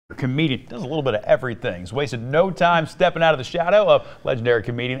Comedian, does a little bit of everything. He's wasted no time stepping out of the shadow of legendary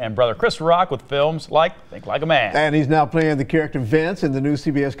comedian and brother Chris Rock with films like Think Like a Man. And he's now playing the character Vince in the new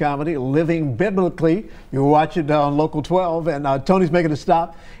CBS comedy Living Biblically. You'll watch it on Local 12. And Tony's making a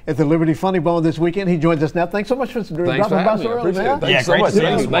stop at the Liberty Funny Bone this weekend. He joins us now. Thanks so much for dropping by so early, man. Yeah, great to see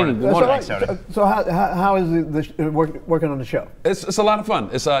you. Thank you. So how is working on the show? It's a lot of fun.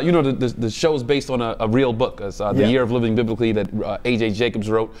 It's you know, the show is based on a real book. It's The Year of Living Biblically that A.J. Jacobs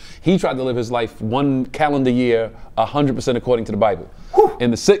wrote. He tried to live his life one calendar year 100% according to the Bible. Whew.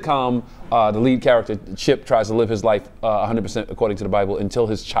 In the sitcom, the lead character, Chip, tries to live his life 100% according to the Bible until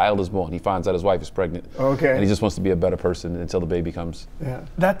his child is born. He finds out his wife is pregnant. Okay. And he just wants to be a better person until the baby comes. Yeah.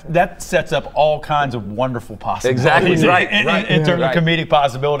 That sets up all kinds of wonderful possibilities. Exactly. Right. In terms of comedic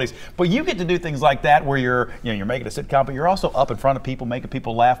possibilities. But you get to do things like that where you're making a sitcom, but you're also up in front of people, making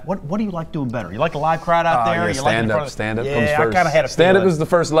people laugh. What do you like doing better? You like a live crowd out there? Yeah, stand-up comes first. I kind of had a stand-up is the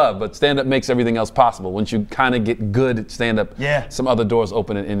first love, but stand-up makes everything else possible. Once you kind of get good at stand-up, some other doors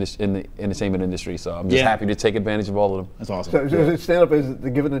open in the entertainment industry. So I'm just happy to take advantage of all of them. That's awesome. So stand-up is the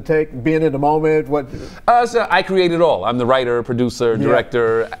give and take, being in the moment. What? So I create it all. I'm the writer, producer,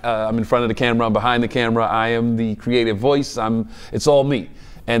 director. I'm in front of the camera. I'm behind the camera. I am the creative voice. It's all me.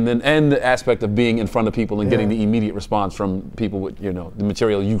 And the aspect of being in front of people and getting the immediate response from people with the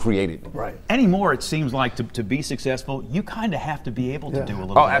material you created. Right. Anymore, it seems like to be successful, you kind of have to be able to do a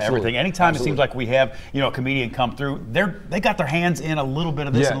little bit of everything. Anytime it seems like we have a comedian come through, they got their hands in a little bit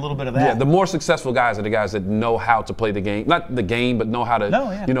of this and a little bit of that. Yeah, the more successful guys are the guys that know how to play the game, not the game, but know how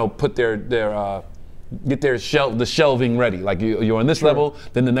to put get the shelving ready. Like you're on this level,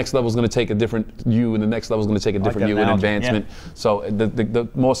 then the next level is going to take a different you, and the next level is going to take a different you in advancement. So the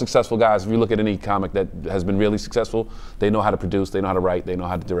more successful guys, if you look at any comic that has been really successful, they know how to produce, they know how to write, they know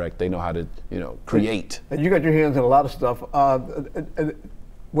how to direct, they know how to create. And you got your hands in a lot of stuff.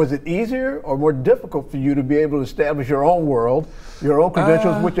 Was it easier or more difficult for you to be able to establish your own world, your own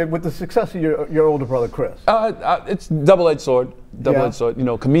credentials with the success of your older brother Chris? It's double-edged sword. Double-edged sword.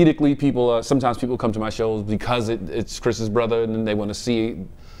 Comedically, sometimes people come to my shows because it's Chris's brother, and then they want to see.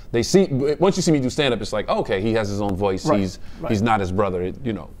 Once you see me do stand-up, it's like, okay, he has his own voice. He's not his brother.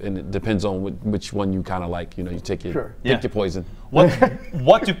 And it depends on which one you kind of like. You take your poison.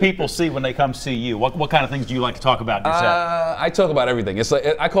 What do people see when they come see you? What kind of things do you like to talk about in your set? I talk about everything. It's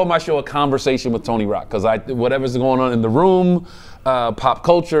like I call my show a conversation with Tony Rock because whatever's going on in the room, pop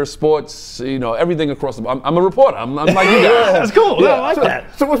culture, sports, everything across the. I'm a reporter. I'm like you guys. That's cool. I like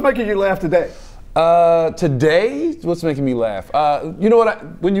that. So what's making you laugh today? Today, what's making me laugh? You know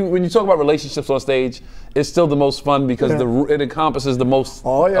what? When you talk about relationships on stage, it's still the most fun because it encompasses the most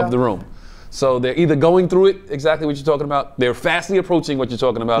of the room. So they're either going through it, exactly what you're talking about, they're fastly approaching what you're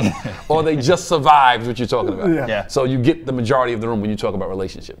talking about, or they just survived what you're talking about. So you get the majority of the room when you talk about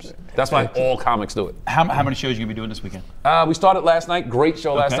relationships. That's why all comics do it. How many shows are you going to be doing this weekend? We started last night. Great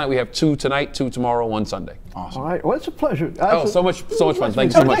show last night. We have 2 tonight, 2 tomorrow, 1 Sunday. Awesome. All right. Well, it's a pleasure. So much fun.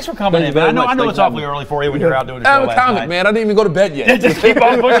 Thank you so much. Thanks for coming in, man. I know it's awfully early for you when you're out doing the show last night. I'm a comic, man. I didn't even go to bed yet. Just keep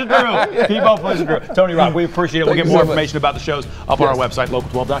on pushing through. Keep on pushing through. Tony Rock, we appreciate it. We'll get more information about the shows up on our website,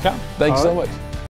 local12.com. Thanks so much.